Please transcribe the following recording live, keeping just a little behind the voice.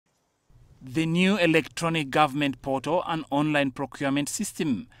The new electronic government portal and online procurement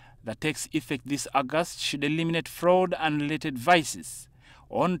system that takes effect this August should eliminate fraud and related vices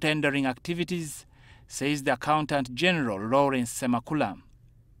on tendering activities, says the Accountant General Lawrence Semakula.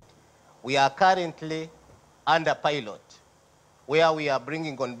 We are currently under pilot, where we are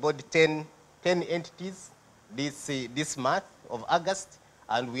bringing on board 10 entities this month of August,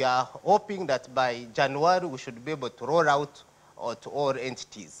 and we are hoping that by January we should be able to roll out to all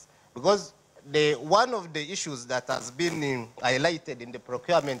entities. Because one of the issues that has been highlighted in the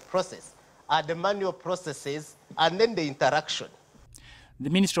procurement process are the manual processes and then the interaction. The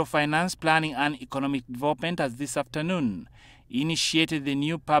Ministry of Finance, Planning and Economic Development has this afternoon initiated the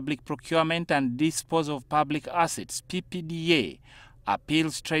new Public Procurement and Disposal of Public Assets PPDA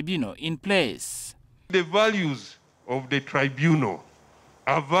Appeals Tribunal in place. The values of the tribunal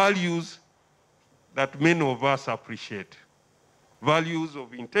are values that many of us appreciate. Values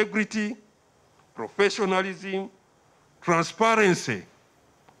of integrity, professionalism, transparency,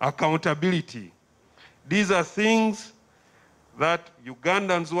 accountability. These are things that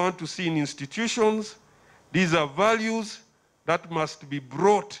Ugandans want to see in institutions. These are values that must be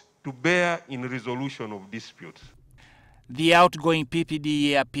brought to bear in resolution of disputes. The outgoing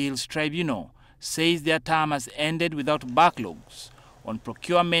PPDA Appeals Tribunal says their term has ended without backlogs on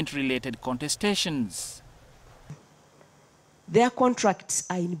procurement-related contestations. Their contracts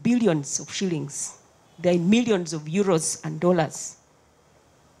are in billions of shillings. They're in millions of euros and dollars.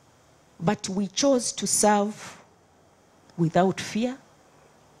 But we chose to serve without fear.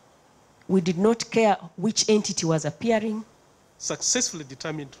 We did not care which entity was appearing. Successfully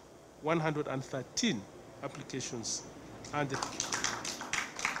determined 113 applications and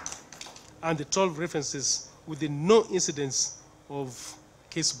the 12 references with no incidents of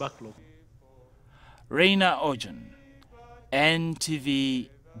case backlog. Reina Ojan, NTV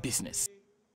Business.